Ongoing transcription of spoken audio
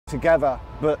together,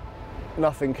 but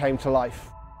nothing came to life.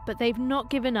 But they've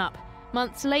not given up.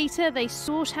 Months later, they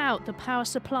sort out the power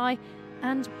supply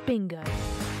and bingo.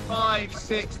 5,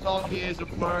 6 long years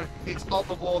of work. It's on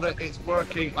the water, it's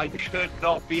working. I could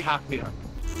not be happier.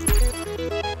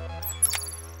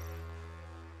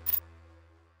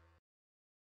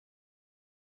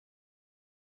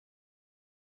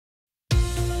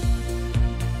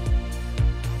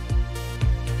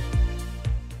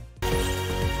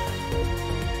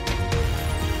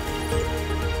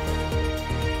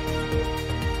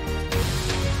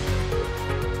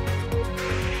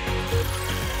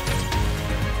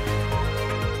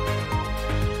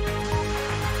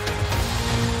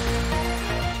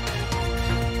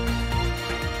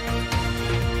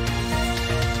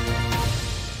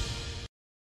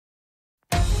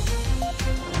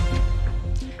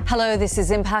 Hello, this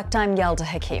is Impact. I'm Yalda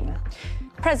Hakim.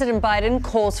 President Biden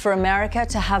calls for America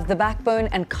to have the backbone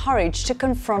and courage to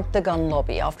confront the gun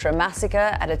lobby after a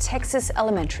massacre at a Texas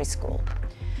elementary school.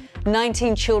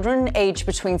 19 children aged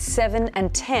between 7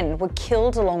 and 10 were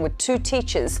killed along with 2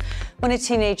 teachers when a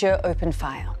teenager opened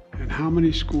fire. And how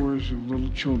many scores of little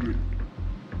children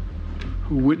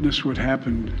who witnessed what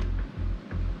happened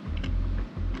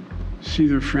see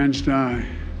their friends die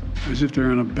as if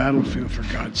they're on a battlefield, for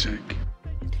God's sake?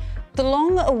 The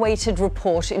long-awaited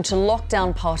report into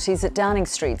lockdown parties at Downing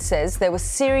Street says there were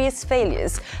serious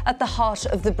failures at the heart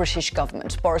of the British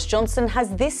government. Boris Johnson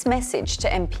has this message to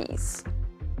MPs.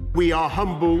 We are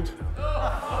humbled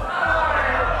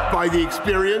by the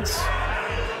experience,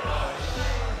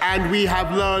 and we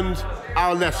have learned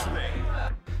our lesson.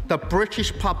 The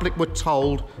British public were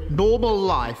told normal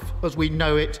life as we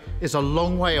know it is a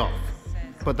long way off,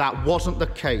 but that wasn't the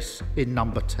case in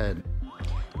number 10.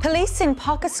 Police in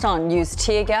Pakistan used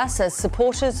tear gas as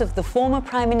supporters of the former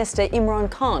Prime Minister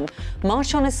Imran Khan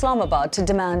march on Islamabad to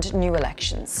demand new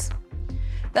elections.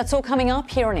 That's all coming up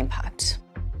here on Impact.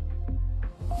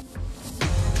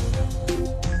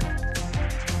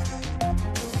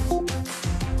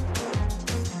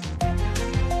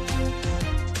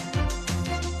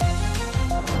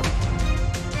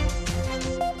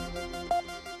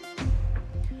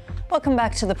 Welcome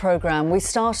back to the programme. We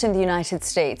start in the United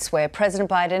States, where President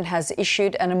Biden has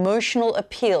issued an emotional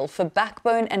appeal for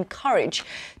backbone and courage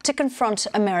to confront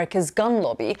America's gun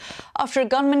lobby after a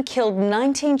gunman killed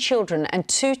 19 children and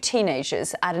 2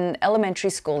 teenagers at an elementary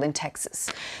school in Texas.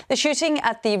 The shooting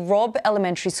at the Robb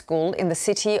Elementary School in the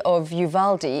city of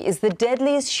Uvalde is the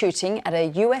deadliest shooting at a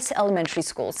U.S. elementary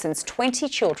school since 20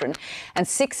 children and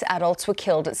 6 adults were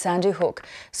killed at Sandy Hook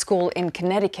School in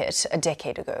Connecticut a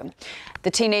decade ago. The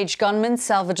teenage gunman,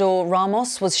 Salvador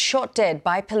Ramos, was shot dead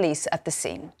by police at the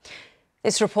scene.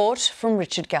 This report from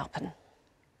Richard Galpin.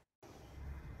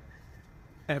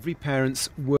 Every parent's